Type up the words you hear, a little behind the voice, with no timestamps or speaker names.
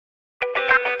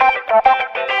Hey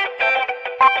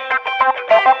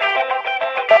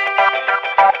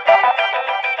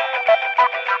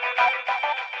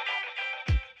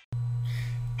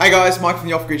guys, Mike from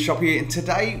the Off Grid Shop here, and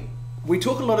today we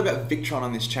talk a lot about Victron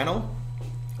on this channel.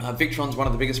 Victron's one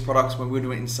of the biggest products when we were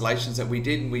doing installations that we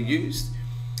did and we used.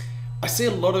 I see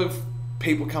a lot of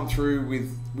people come through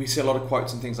with, we see a lot of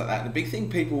quotes and things like that, and the big thing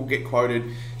people will get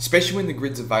quoted, especially when the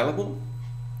grid's available.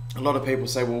 A lot of people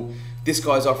say, well, this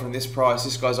guy's offering this price,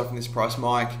 this guy's offering this price,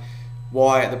 Mike,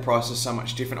 why are the prices so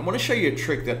much different? I want to show you a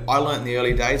trick that I learned in the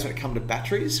early days when it comes to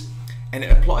batteries, and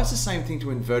it applies the same thing to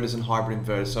inverters and hybrid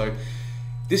inverters. So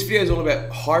this video is all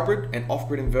about hybrid and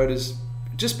off-grid inverters,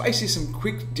 just basically some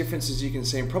quick differences you can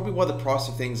see and probably why the price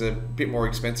of things are a bit more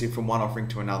expensive from one offering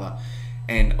to another.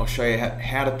 And I'll show you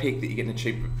how to pick that you're getting a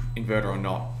cheap inverter or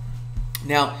not.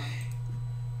 Now,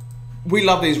 we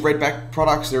love these Redback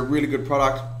products. They're a really good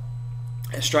product.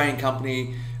 Australian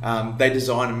company, they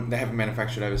design them, they have them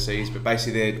manufactured overseas, but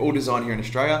basically they're all designed here in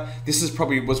Australia. This is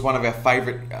probably was one of our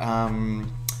favorite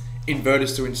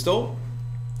inverters to install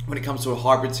when it comes to a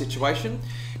hybrid situation.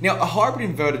 Now, a hybrid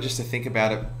inverter, just to think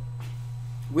about it,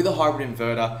 with a hybrid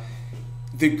inverter,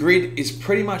 the grid is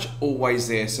pretty much always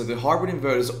there. So the hybrid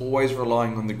inverter is always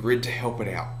relying on the grid to help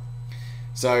it out.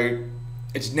 So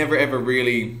it's never ever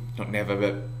really, not never,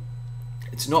 but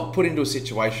it's not put into a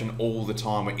situation all the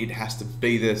time where it has to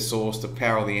be the source to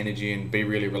power all the energy and be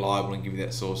really reliable and give you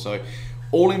that source. So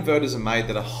all inverters are made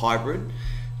that are hybrid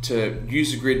to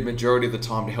use the grid majority of the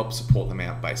time to help support them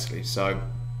out, basically. So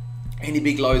any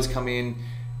big loads come in,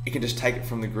 it can just take it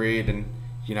from the grid and,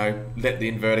 you know, let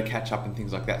the inverter catch up and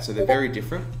things like that. So they're very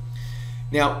different.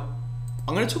 Now,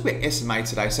 I'm going to talk about SMA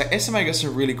today. So SMA got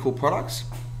some really cool products.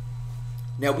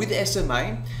 Now with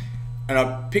SMA, and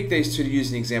I picked these two to use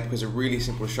as an example because they're really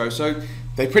simple to show. So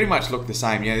they pretty much look the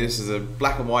same. You know, this is a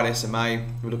black and white SMA.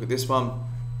 We look at this one.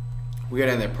 We go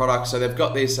down their products. So they've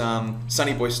got this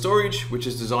Sunny Boy storage, which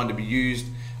is designed to be used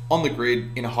on the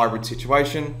grid in a hybrid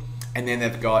situation. And then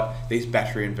they've got these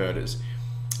battery inverters.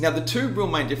 Now the two real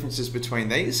main differences between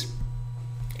these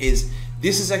is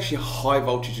this is actually a high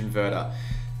voltage inverter.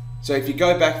 So if you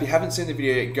go back, if you haven't seen the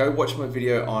video yet, go watch my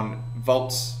video on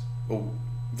volts, or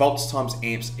volts times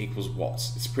amps equals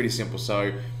watts. It's pretty simple.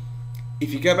 So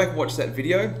if you go back and watch that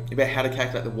video about how to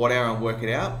calculate the watt hour and work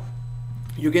it out,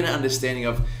 you'll get an understanding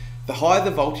of the higher the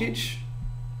voltage,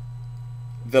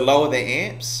 the lower the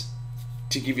amps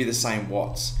to give you the same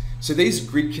watts. So these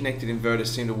grid connected inverters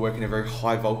seem to work in a very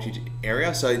high voltage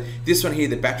area. So this one here,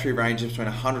 the battery range is between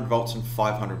 100 volts and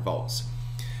 500 volts.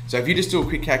 So if you just do a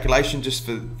quick calculation, just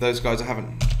for those guys that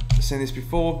haven't seen this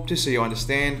before, just so you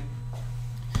understand.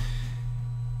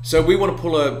 So we want to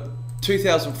pull a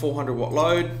 2,400 watt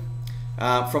load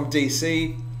from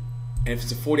DC, and if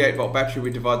it's a 48 volt battery,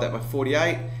 we divide that by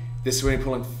 48. This is when we're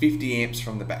pulling 50 amps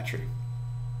from the battery.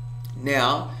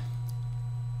 Now,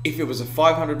 if it was a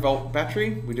 500 volt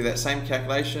battery, we do that same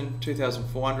calculation,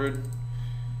 2,400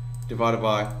 divided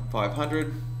by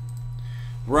 500.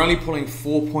 We're only pulling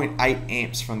 4.8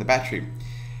 amps from the battery.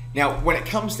 Now, when it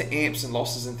comes to amps and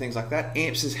losses and things like that,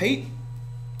 amps is heat.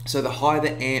 So the higher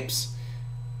the amps,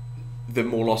 the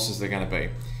more losses they're going to be.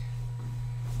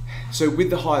 So with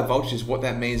the higher voltages, what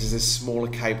that means is there's smaller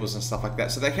cables and stuff like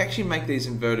that. So they can actually make these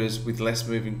inverters with less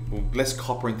moving, or less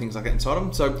copper and things like that inside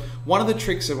them. So one of the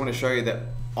tricks I want to show you that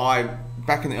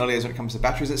back in the early days when it comes to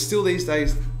batteries, that still these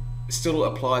days, still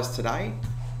applies today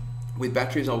with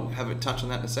batteries, I'll have a touch on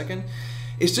that in a second,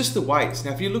 it's just the weights.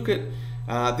 Now if you look at,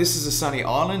 this is a Sunny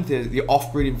Island, the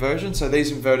off-grid inversion. So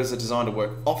these inverters are designed to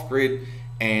work off-grid,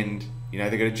 and you know,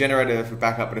 they've got a generator for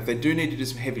backup, but if they do need to do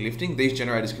some heavy lifting, these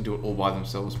generators can do it all by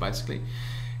themselves, basically.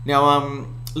 Now,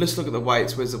 let's look at the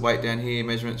weights. Where's the weight down here?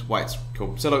 Measurements, weights,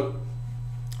 cool. So look,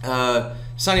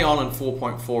 Sunny Island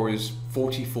 4.4 is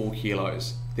 44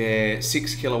 kilos. Their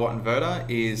 6 kilowatt inverter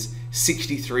is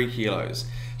 63 kilos.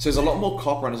 So there's a lot more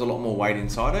copper and there's a lot more weight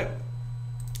inside it.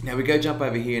 Now we go jump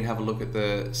over here and have a look at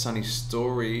the Sunny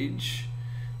storage.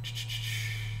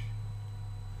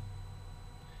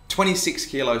 26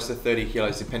 kilos to 30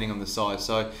 kilos depending on the size.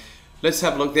 So let's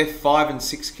have a look. They're 5 and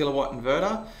 6 kilowatt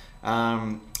inverter.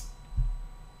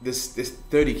 This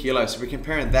 30 kilos. So we're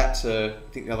comparing that to, I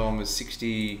think the other one was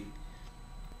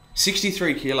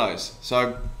 63 kilos.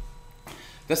 So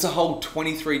that's a whole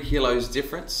 23 kilos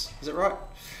difference. Is that right?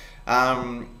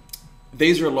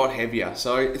 These are a lot heavier.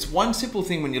 So it's one simple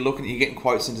thing when you're looking, you're getting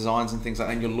quotes and designs and things like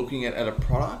that, and you're looking at a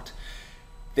product.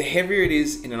 The heavier it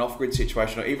is in an off-grid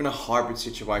situation or even a hybrid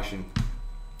situation,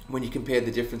 when you compare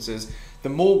the differences. The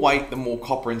more weight, the more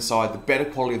copper inside, the better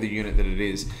quality of the unit that it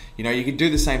is. You know, you can do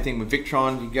the same thing with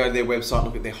Victron. You can go to their website,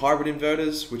 look at their hybrid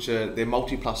inverters, which are their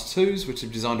multi-plus 2s, which are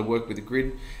designed to work with the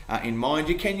grid in mind.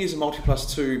 You can use a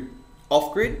multi-plus 2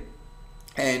 off-grid,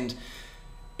 and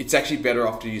it's actually better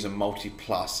off to use a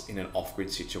multi-plus in an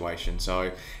off-grid situation.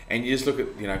 So, and you just look at,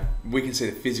 you know, we can see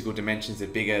the physical dimensions, they're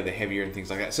bigger, they're heavier and things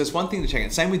like that. So it's one thing to check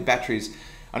out. Same with batteries.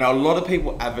 I know a lot of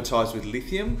people advertise with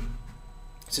lithium.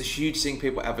 It's a huge thing,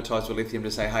 people advertise with lithium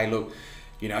to say, hey, look,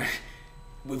 you know,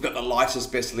 we've got the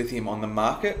lightest, best lithium on the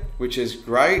market, which is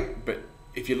great, but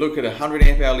if you look at a 100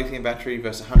 amp hour lithium battery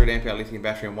versus a 100 amp hour lithium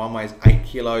battery, and one weighs 8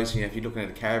 kilos, you know, if you're looking at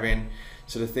a caravan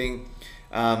sort of thing,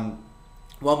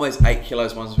 one weighs 8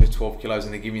 kilos, one weighs 12 kilos,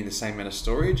 and they're giving you the same amount of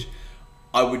storage,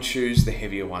 I would choose the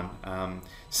heavier one.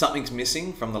 Something's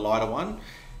missing from the lighter one,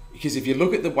 because if you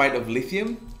look at the weight of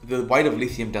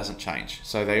lithium doesn't change.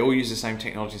 So they all use the same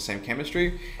technology, same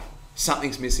chemistry.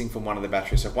 Something's missing from one of the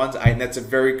batteries. So if one's 8, and that's a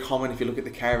very common, if you look at the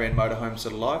caravan motorhome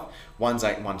sort of life, one's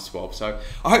 8 and one's 12. So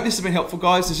I hope this has been helpful,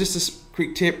 guys. There's just a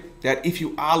quick tip that if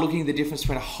you are looking at the difference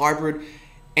between a hybrid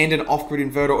and an off-grid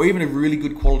inverter, or even a really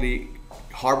good quality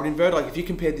hybrid inverter, like if you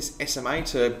compare this SMA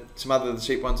to some other of the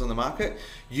cheap ones on the market,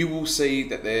 you will see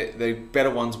that the better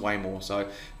ones way more. So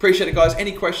appreciate it, guys.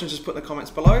 Any questions, just put in the comments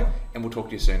below, and we'll talk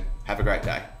to you soon. Have a great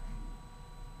day.